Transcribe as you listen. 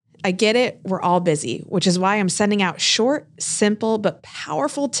I get it. We're all busy, which is why I'm sending out short, simple, but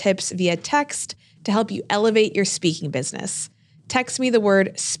powerful tips via text to help you elevate your speaking business. Text me the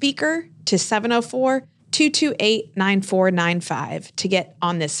word speaker to 704-228-9495 to get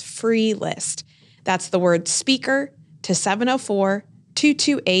on this free list. That's the word speaker to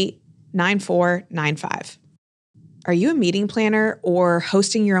 704-228-9495. Are you a meeting planner or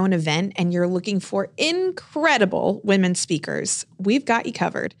hosting your own event and you're looking for incredible women speakers? We've got you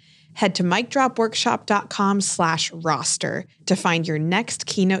covered. Head to micdropworkshop.com/roster to find your next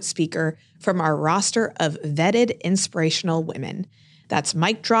keynote speaker from our roster of vetted inspirational women. That's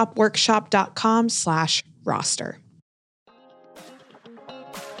micdropworkshop.com/roster.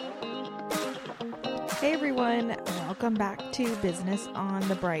 Hey everyone, welcome back to Business on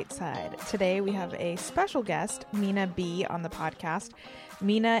the Bright Side. Today we have a special guest, Minaa B, on the podcast.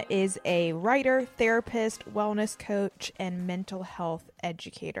 Minaa is a writer, therapist, wellness coach, and mental health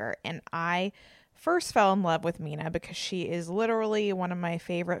educator. And I first fell in love with Minaa because she is literally one of my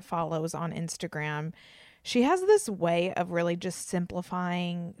favorite follows on Instagram. She has this way of really just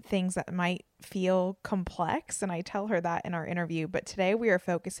simplifying things that might feel complex, and I tell her that in our interview. But today we are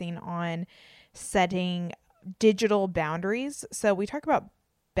focusing on setting digital boundaries. So we talk about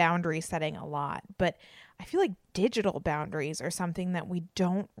boundary setting a lot, but I feel like digital boundaries are something that we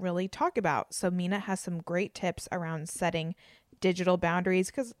don't really talk about. So Minaa has some great tips around setting digital boundaries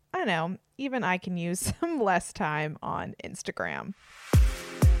because I know even I can use some less time on Instagram.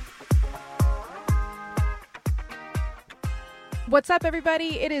 What's up,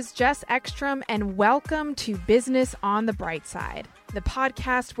 everybody? It is Jess Ekstrom, and welcome to Business on the Bright Side, the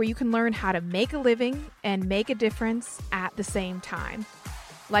podcast where you can learn how to make a living and make a difference at the same time.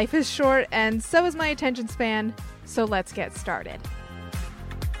 Life is short, and so is my attention span, so let's get started.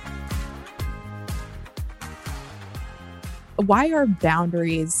 Why are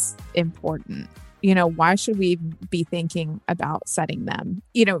boundaries important? Why should we be thinking about setting them?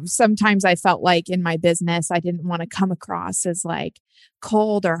 Sometimes I felt like in my business, I didn't want to come across as like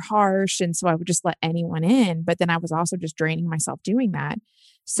cold or harsh. And so I would just let anyone in. But then I was also just draining myself doing that.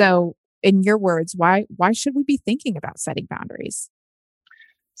 So in your words, why should we be thinking about setting boundaries?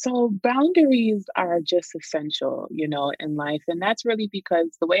 So boundaries are just essential, in life. And that's really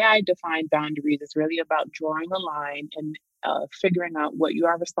because the way I define boundaries is really about drawing a line and figuring out what you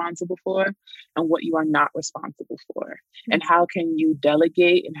are responsible for and what you are not responsible for. And how can you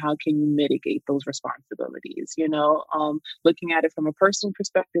delegate and how can you mitigate those responsibilities, looking at it from a personal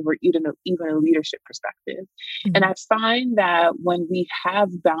perspective or even a leadership perspective. And I find that when we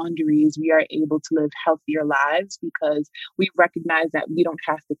have boundaries, we are able to live healthier lives because we recognize that we don't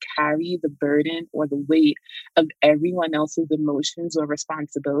have to carry the burden or the weight of everyone else's emotions or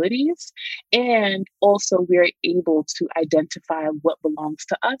responsibilities. And also we're able to identify what belongs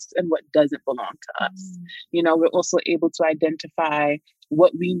to us and what doesn't belong to us. We're also able to identify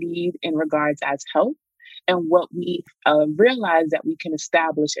what we need in regards as help and what we realize that we can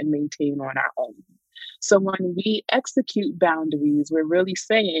establish and maintain on our own. So when we execute boundaries, we're really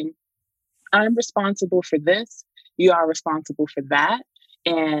saying, I'm responsible for this, you are responsible for that,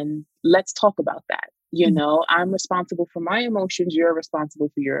 and let's talk about that. I'm responsible for my emotions, you're responsible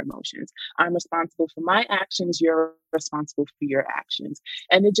for your emotions. I'm responsible for my actions, you're responsible for your actions.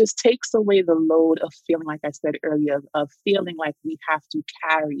 And it just takes away the load of feeling, like I said earlier, of feeling like we have to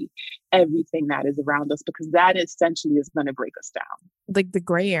carry everything that is around us, because that essentially is going to break us down. Like the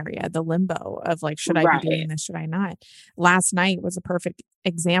gray area, the limbo of like, should I be doing this? Should I not? Last night was a perfect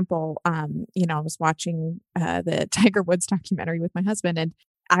example. I was watching the Tiger Woods documentary with my husband, and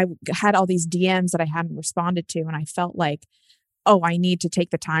I had all these DMs that I hadn't responded to. And I felt like, I need to take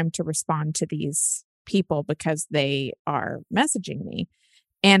the time to respond to these people because they are messaging me.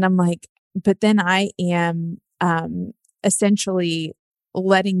 And I'm like, but then I am essentially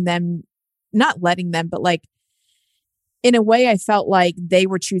not letting them, but like, in a way, I felt like they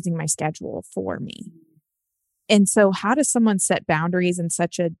were choosing my schedule for me. And so how does someone set boundaries in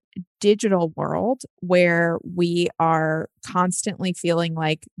such a digital world where we are constantly feeling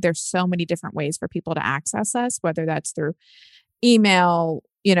like there's so many different ways for people to access us, whether that's through email,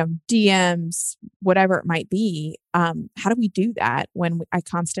 DMs, whatever it might be? How do we do that when I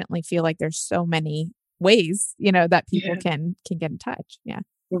constantly feel like there's so many ways, that people can get in touch? Yeah.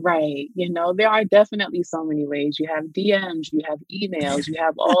 Right. There are definitely so many ways. You have DMs, you have emails, you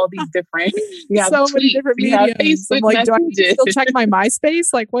have all these different, you have So many tweets, different you have mediums. I'm Facebook like, do I need to messages. still check my MySpace?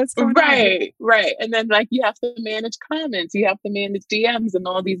 Like, what's going on? Right, right. And then like you have to manage comments, you have to manage DMs and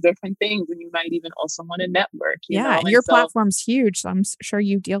all these different things. And you might even also want to network, Yeah. And And your so platform's huge. So I'm sure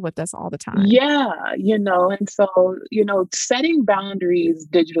you deal with this all the time. yeah, and so, setting boundaries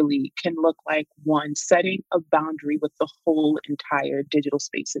digitally can look like one, setting a boundary with the whole entire digital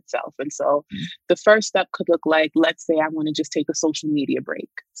space itself. And so the first step could look like, let's say I want to just take a social media break.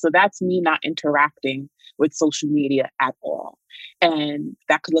 So that's me not interacting with social media at all. And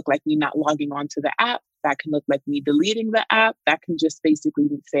that could look like me not logging onto the app. That can look like me deleting the app. That can just basically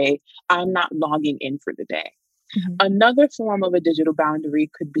say, I'm not logging in for the day. Mhm. Another form of a digital boundary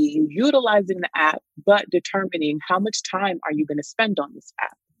could be utilizing the app, but determining how much time are you going to spend on this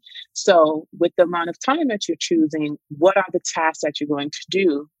app. So, with the amount of time that you're choosing, what are the tasks that you're going to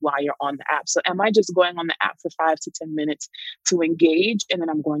do while you're on the app? So, am I just going on the app for 5 to 10 minutes to engage and then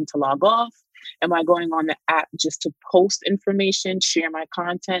I'm going to log off? Am I going on the app just to post information, share my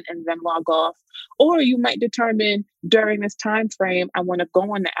content, and then log off? Or you might determine during this time frame, I want to go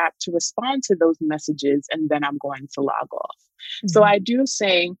on the app to respond to those messages, and then I'm going to log off. So Mhm. I do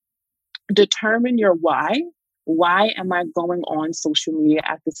say determine your why. Why am I going on social media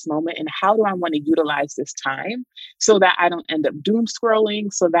at this moment? And how do I want to utilize this time so that I don't end up doom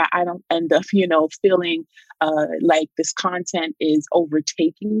scrolling, so that I don't end up, feeling like this content is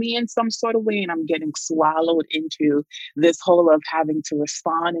overtaking me in some sort of way and I'm getting swallowed into this whole of having to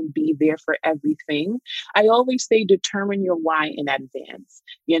respond and be there for everything. I always say determine your why in advance,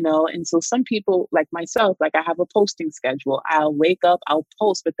 and so some people like myself, like I have a posting schedule. I'll wake up, I'll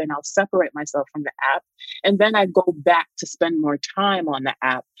post, but then I'll separate myself from the app. And then I go back to spend more time on the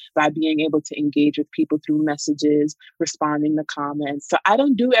app by being able to engage with people through messages, responding to comments. So I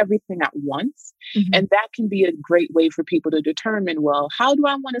don't do everything at once. Mhm. And that can be a great way for people to determine, well, how do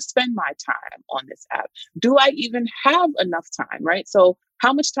I want to spend my time on this app? Do I even have enough time, right? So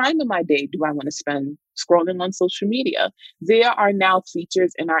how much time in my day do I want to spend scrolling on social media? There are now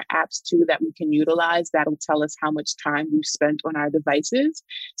features in our apps too that we can utilize that'll tell us how much time we've spent on our devices.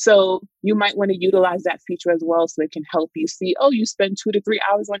 So you might want to utilize that feature as well so it can help you see, oh, you spend 2 to 3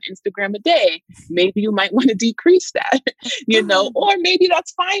 hours on Instagram a day. Maybe you might want to decrease that, or maybe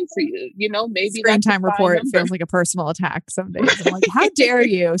that's fine for you. Maybe Screen that's a time fine report number. feels like a personal attack some days. I'm like, how dare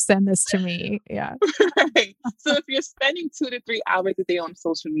you send this to me? Yeah. Right. So if you're spending 2 to 3 hours a day on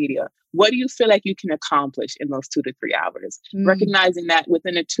social media, what do you feel like you can accomplish in those 2 to 3 hours? Recognizing that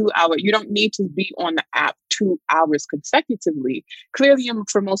within a 2 hour, you don't need to be on the app 2 hours consecutively. Clearly,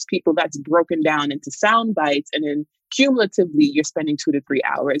 for most people, that's broken down into sound bites, and then cumulatively, you're spending 2 to 3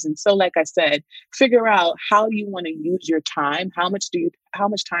 hours. And so, like I said, figure out how you want to use your time. How much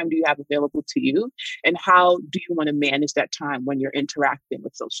time do you have available to you? And how do you want to manage that time when you're interacting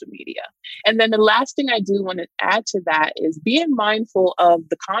with social media? And then the last thing I do want to add to that is being mindful of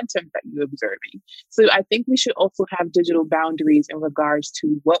the content that you're observing. So I think we should also have digital boundaries in regards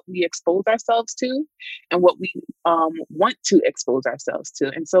to what we expose ourselves to and what we want to expose ourselves to.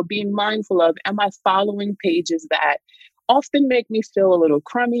 And so being mindful of, am I following pages that often make me feel a little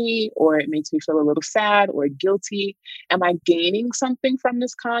crummy, or it makes me feel a little sad or guilty? Am I gaining something from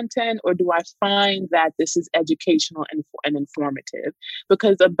this content, or do I find that this is educational and informative?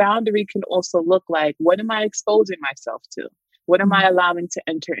 Because a boundary can also look like, what am I exposing myself to? What am I allowing to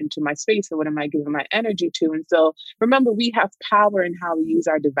enter into my space, or what am I giving my energy to? And so remember, we have power in how we use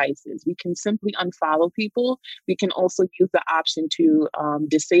our devices. We can simply unfollow people. We can also use the option to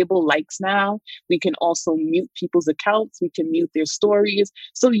disable likes now. We can also mute people's accounts. We can mute their stories.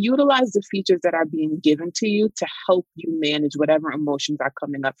 So utilize the features that are being given to you to help you manage whatever emotions are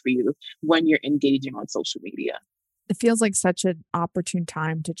coming up for you when you're engaging on social media. It feels like such an opportune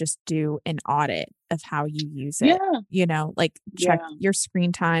time to just do an audit of how you use it. Yeah. Like check Yeah. your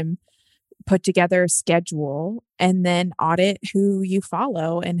screen time, put together a schedule, and then audit who you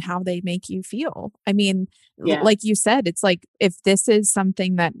follow and how they make you feel. I mean, Yeah. like you said, it's like if this is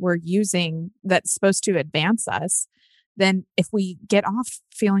something that we're using that's supposed to advance us, then if we get off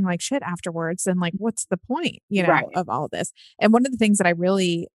feeling like shit afterwards, then like what's the point, Right. of all of this? And one of the things that I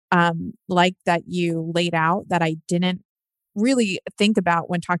really like that you laid out that I didn't really think about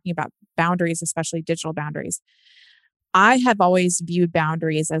when talking about boundaries, especially digital boundaries. I have always viewed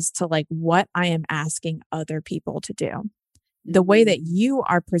boundaries as to like what I am asking other people to do. The way that you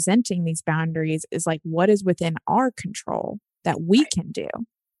are presenting these boundaries is like what is within our control that we can do.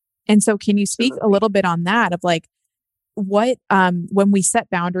 And so can you speak a little bit on that of like what when we set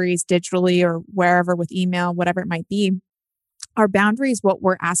boundaries digitally or wherever with email, whatever it might be, Are boundaries what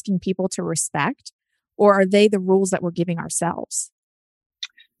we're asking people to respect, or are they the rules that we're giving ourselves?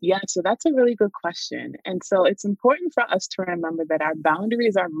 Yeah, so that's a really good question. And so it's important for us to remember that our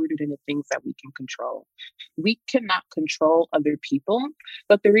boundaries are rooted in the things that we can control. We cannot control other people,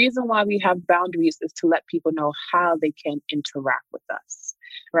 but the reason why we have boundaries is to let people know how they can interact with us.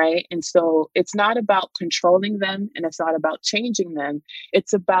 Right. And so it's not about controlling them and it's not about changing them.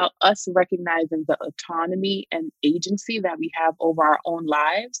 It's about us recognizing the autonomy and agency that we have over our own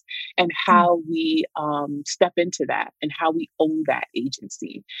lives and how we step into that and how we own that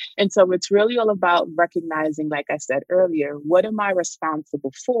agency. And so it's really all about recognizing, like I said earlier, what am I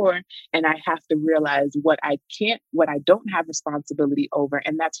responsible for? And I have to realize what I don't have responsibility over.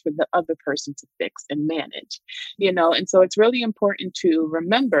 And that's for the other person to fix and manage, And so it's really important to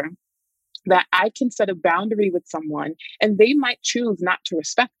remember that I can set a boundary with someone and they might choose not to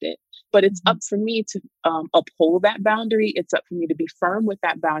respect it. But it's up for me to uphold that boundary. It's up for me to be firm with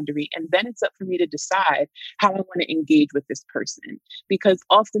that boundary. And then it's up for me to decide how I want to engage with this person. Because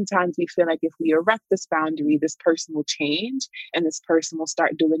oftentimes we feel like if we erect this boundary, this person will change and this person will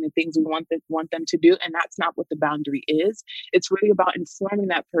start doing the things we want them to do. And that's not what the boundary is. It's really about informing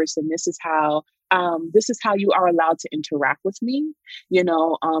that person, this is how you are allowed to interact with me.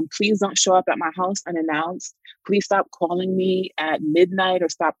 Please don't show up at my house unannounced. Please stop calling me at midnight or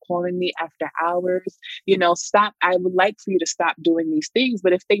stop calling me after hours. Stop. I would like for you to stop doing these things.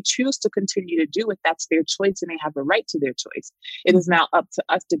 But if they choose to continue to do it, that's their choice and they have a right to their choice. It is now up to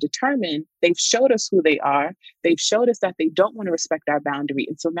us to determine. They've showed us who they are. They've showed us that they don't want to respect our boundary.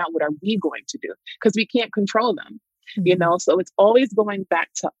 And so now what are we going to do? Because we can't control them. So it's always going back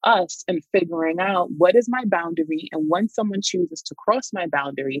to us and figuring out what is my boundary. And when someone chooses to cross my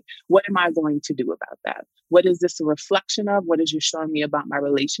boundary, what am I going to do about that? What is this a reflection of? What is you showing me about my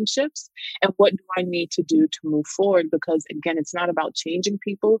relationships? And what do I need to do to move forward? Because again, it's not about changing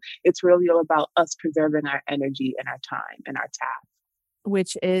people. It's really all about us preserving our energy and our time and our task.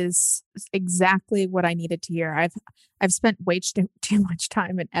 Which is exactly what I needed to hear. I've spent way too much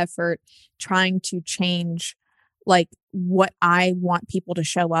time and effort trying to change like what I want people to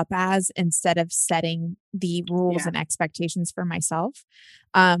show up as instead of setting the rules and expectations for myself.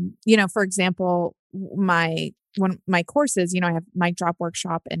 For example, my courses, I have Mic Drop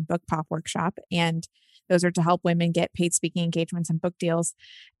Workshop and Book Pop Workshop, and those are to help women get paid speaking engagements and book deals.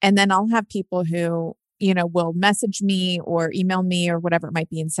 And then I'll have people who, will message me or email me or whatever it might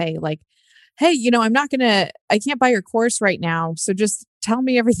be and say like, hey, I can't buy your course right now. So just tell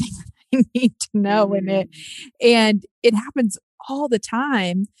me everything I need to know in it. And it happens all the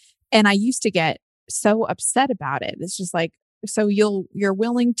time. And I used to get so upset about it. It's just like, so you're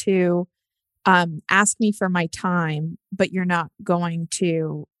willing to ask me for my time, but you're not going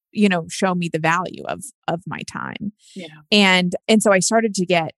to, show me the value of my time. Yeah. And so I started to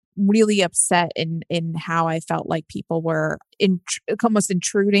get really upset in how I felt like people were almost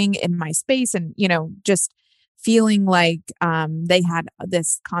intruding in my space and, just feeling like they had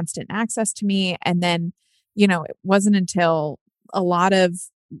this constant access to me. And then, it wasn't until a lot of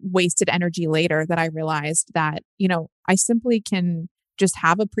wasted energy later that I realized that, I simply can just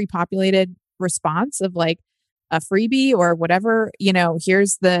have a pre-populated response of like a freebie or whatever,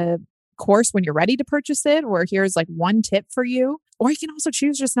 here's the course when you're ready to purchase it, or here's like one tip for you. Or I can also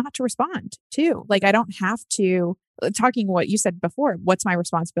choose just not to respond too. Like I don't have to, talking what you said before, what's my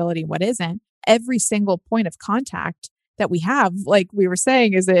responsibility, what isn't. Every single point of contact that we have, like we were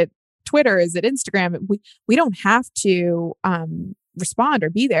saying, is it Twitter? Is it Instagram? We don't have to respond or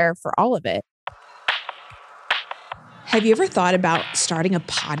be there for all of it. Have you ever thought about starting a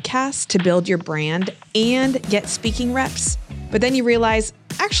podcast to build your brand and get speaking reps? But then you realize,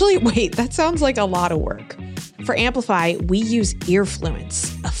 actually, wait, that sounds like a lot of work. For Amplify, we use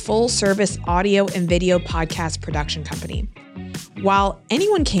Earfluence, a full-service audio and video podcast production company. While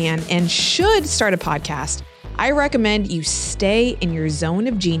anyone can and should start a podcast, I recommend you stay in your zone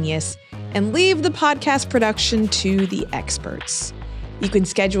of genius and leave the podcast production to the experts. You can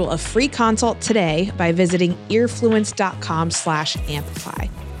schedule a free consult today by visiting earfluence.com/amplify.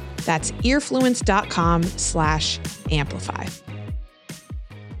 That's earfluence.com/amplify.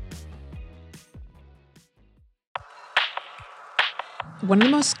 One of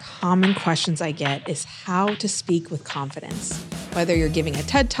the most common questions I get is how to speak with confidence. Whether you're giving a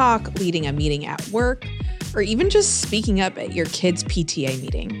TED Talk, leading a meeting at work, or even just speaking up at your kid's PTA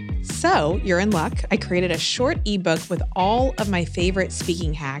meeting. So you're in luck. I created a short ebook with all of my favorite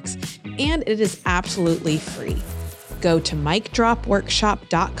speaking hacks, and it is absolutely free. Go to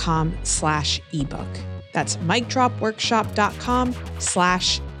micdropworkshop.com/ebook. That's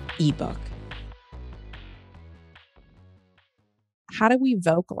micdropworkshop.com/ebook. how do we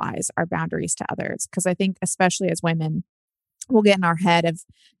vocalize our boundaries to others? Because I think, especially as women, we'll get in our head of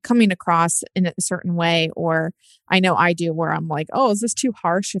coming across in a certain way, or I know I do, where I'm like, oh, is this too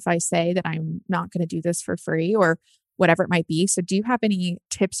harsh if I say that I'm not going to do this for free, or whatever it might be? So do you have any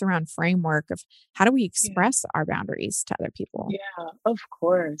tips around framework of how do we Yeah. express our boundaries to other people? Yeah, of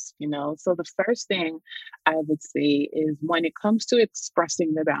course. So the first thing I would say is when it comes to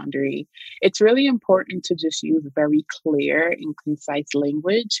expressing the boundary, it's really important to just use very clear and concise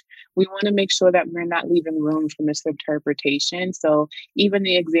language. We want to make sure that we're not leaving room for misinterpretation. So even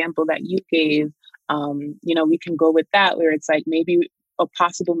the example that you gave, we can go with that where it's like maybe a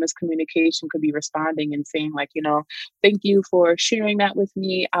possible miscommunication could be responding and saying like, thank you for sharing that with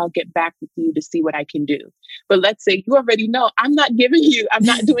me. I'll get back with you to see what I can do. But let's say you already know I'm not doing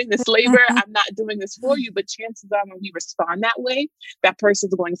this labor, I'm not doing this for you. But chances are when we respond that way, that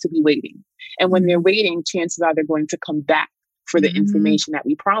person's going to be waiting. And when they're Mhm. waiting, chances are they're going to come back for the Mhm. information that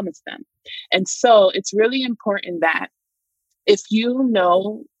we promised them. And so it's really important that if you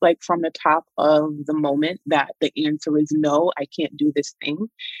know, like from the top of the moment that the answer is no, I can't do this thing,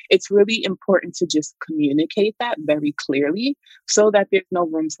 it's really important to just communicate that very clearly so that there's no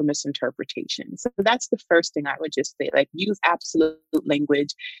room for misinterpretation. So that's the first thing I would just say, like use absolute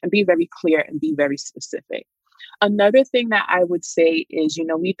language and be very clear and be very specific. Another thing that I would say is,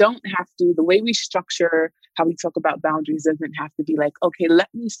 we don't have to, the way we structure how we talk about boundaries doesn't have to be like, okay, let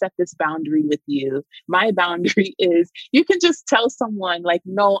me set this boundary with you. My boundary is, you can just tell someone, like,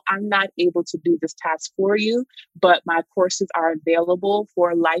 no, I'm not able to do this task for you, but my courses are available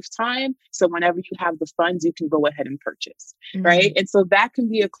for a lifetime. So whenever you have the funds, you can go ahead and purchase, right? Mhm. And so that can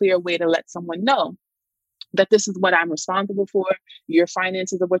be a clear way to let someone know that this is what I'm responsible for. Your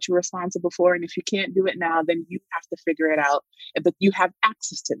finances are what you're responsible for. And if you can't do it now, then you have to figure it out. But you have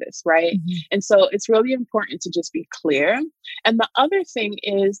access to this, right? Mhm. And so it's really important to just be clear. And the other thing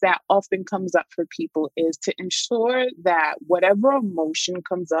is that often comes up for people is to ensure that whatever emotion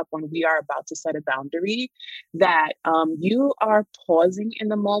comes up when we are about to set a boundary, that you are pausing in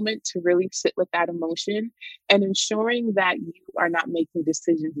the moment to really sit with that emotion and ensuring that you are not making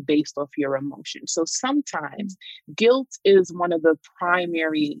decisions based off your emotion. So sometimes guilt is one of the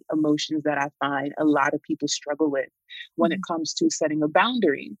primary emotions that I find a lot of people struggle with when it Mhm. comes to setting a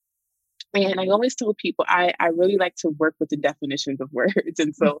boundary. And I always tell people I really like to work with the definitions of words.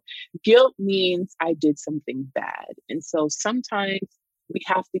 And so guilt means I did something bad. And so sometimes we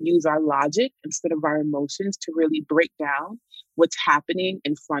have to use our logic instead of our emotions to really break down what's happening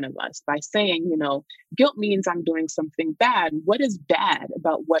in front of us by saying, guilt means I'm doing something bad. What is bad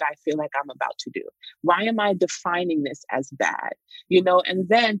about what I feel like I'm about to do? Why am I defining this as bad? And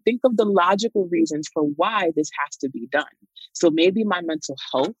then think of the logical reasons for why this has to be done. So maybe my mental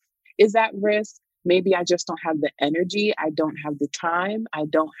health is at risk. Maybe I just don't have the energy. I don't have the time. I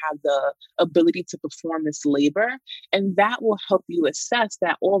don't have the ability to perform this labor. And that will help you assess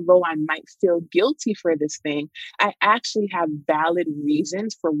that although I might feel guilty for this thing, I actually have valid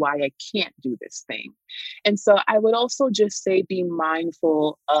reasons for why I can't do this thing. And so I would also just say be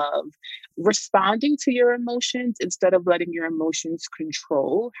mindful of responding to your emotions instead of letting your emotions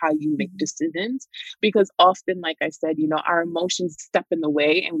control how you make Mhm. decisions. Because often, like I said, our emotions step in the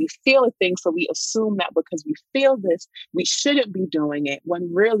way and we feel a thing. So we assume that because we feel this, we shouldn't be doing it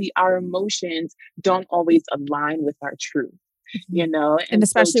when really our emotions don't always align with our truth, Mhm. And And so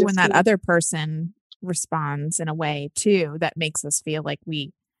especially when just that be other person responds in a way too that makes us feel like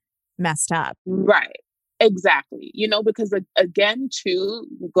we messed up. right. Exactly. Because again, too,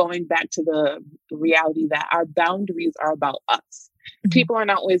 going back to the reality that our boundaries are about us. Mhm. People are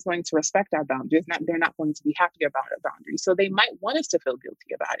not always going to respect our boundaries. They're not going to be happy about our boundaries. So they might want us to feel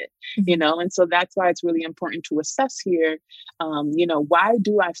guilty about it. Mhm. And so that's why it's really important to assess here, why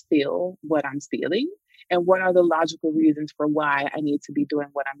do I feel what I'm feeling? And what are the logical reasons for why I need to be doing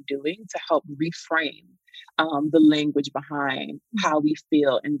what I'm doing to help reframe the language behind Mhm. how we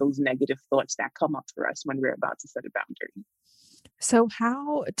feel and those negative thoughts that come up for us when we're about to set a boundary. So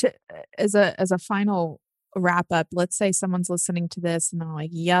how to as a final wrap up, let's say someone's listening to this and they're like,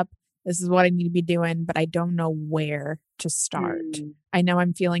 "Yep, this is what I need to be doing, but I don't know where to start. Mm, I know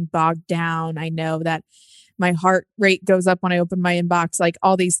I'm feeling bogged down. I know that my heart rate goes up when I open my inbox, like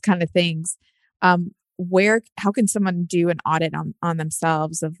all these kind of things." Where how can someone do an audit on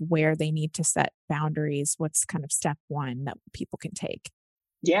themselves of where they need to set boundaries? What's kind of step 1 that people can take?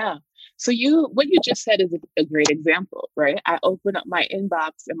 yeah. So what you just said is a great example, right? I open up my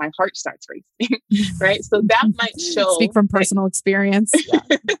inbox and my heart starts racing, right? So that might Speak show from that. personal experience.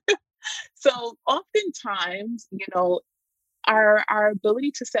 Yeah. So oftentimes, our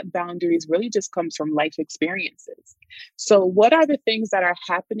ability to set boundaries really just comes from life experiences. So what are the things that are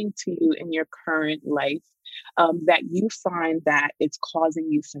happening to you in your current life that you find that it's causing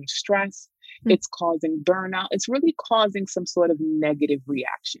you some stress, it's causing burnout, it's really causing some sort of negative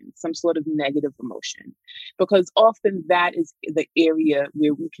reaction, some sort of negative emotion? Because often that is the area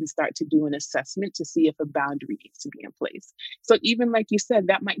where we can start to do an assessment to see if a boundary needs to be in place. So even like you said,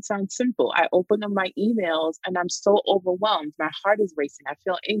 that might sound simple. I open up my emails and I'm so overwhelmed. My heart is racing. I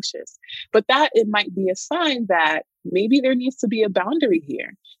feel anxious. But that it might be a sign that maybe there needs to be a boundary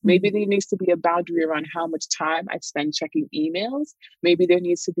here. Maybe there needs to be a boundary around how much time I spend checking emails. Maybe there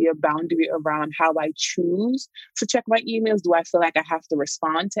needs to be a boundary around how I choose to check my emails. Do I feel like I have to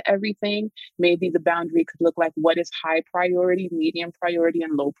respond to everything? Maybe the boundary could look like, what is high priority, medium priority,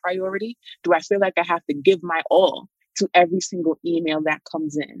 and low priority? Do I feel like I have to give my all to every single email that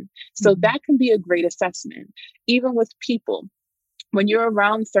comes in? So that can be a great assessment. Even with people, when you're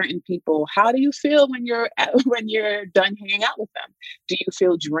around certain people, how do you feel when you're done hanging out with them? Do you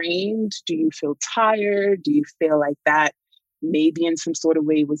feel drained? Do you feel tired? Do you feel like that maybe in some sort of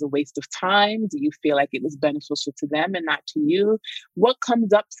way was a waste of time? Do you feel like it was beneficial to them and not to you? What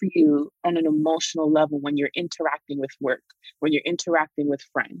comes up for you on an emotional level when you're interacting with work, when you're interacting with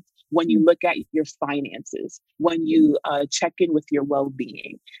friends, when you look at your finances, when you check in with your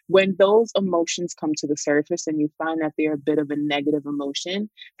well-being? When those emotions come to the surface and you find that they're a bit of a negative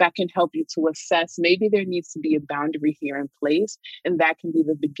emotion, that can help you to assess maybe there needs to be a boundary here in place, and that can be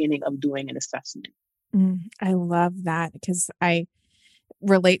the beginning of doing an assessment. I love that because I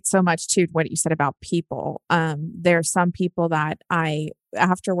relate so much to what you said about people. There are some people that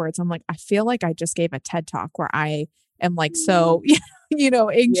afterwards, I'm like, I feel like I just gave a TED talk where I am like, so,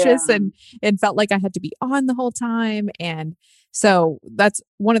 anxious and felt like I had to be on the whole time. And so that's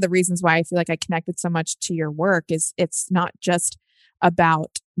one of the reasons why I feel like I connected so much to your work is it's not just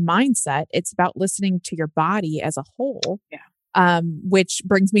about mindset. It's about listening to your body as a whole. Yeah. Which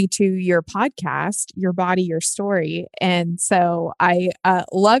brings me to your podcast, Your Body, Your Story. And so I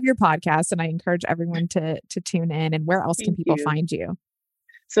love your podcast and I encourage everyone to tune in. And where else can people find you?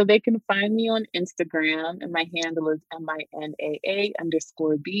 So they can find me on Instagram, and my handle is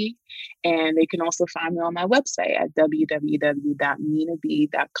MINAA_B. And they can also find me on my website at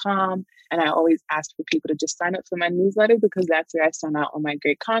www.minab.com. And I always ask for people to just sign up for my newsletter because that's where I send out all my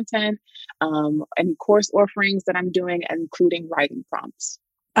great content, any course offerings that I'm doing, including writing prompts.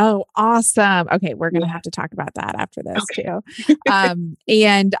 Oh, awesome. Okay. We're going to have to talk about that after this too.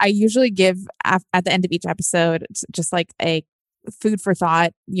 And I usually give at the end of each episode, just like a food for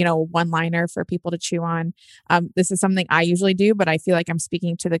thought, one-liner for people to chew on. This is something I usually do, but I feel like I'm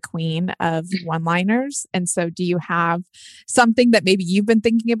speaking to the queen of one-liners. And so do you have something that maybe you've been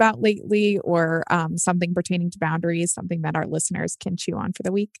thinking about lately, or something pertaining to boundaries, something that our listeners can chew on for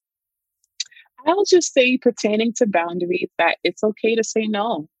the week? I'll just say, pertaining to boundaries, that it's okay to say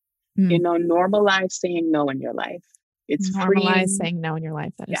no. Normalize saying no in your life. It's normalize saying no in your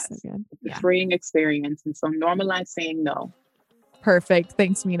life. That is so good. It's a freeing experience. And so normalize saying no. Perfect.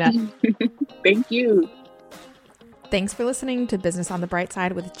 Thanks, Minaa. Thank you. Thanks for listening to Business on the Bright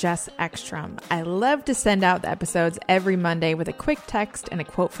Side with Jess Ekstrom. I love to send out the episodes every Monday with a quick text and a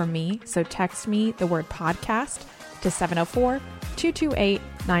quote from me. So text me the word podcast to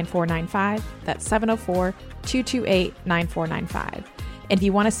 704-228-9495. That's 704-228-9495. And if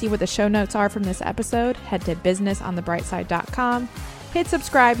you want to see what the show notes are from this episode, head to businessonthebrightside.com, hit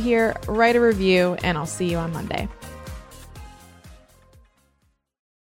subscribe here, write a review, and I'll see you on Monday.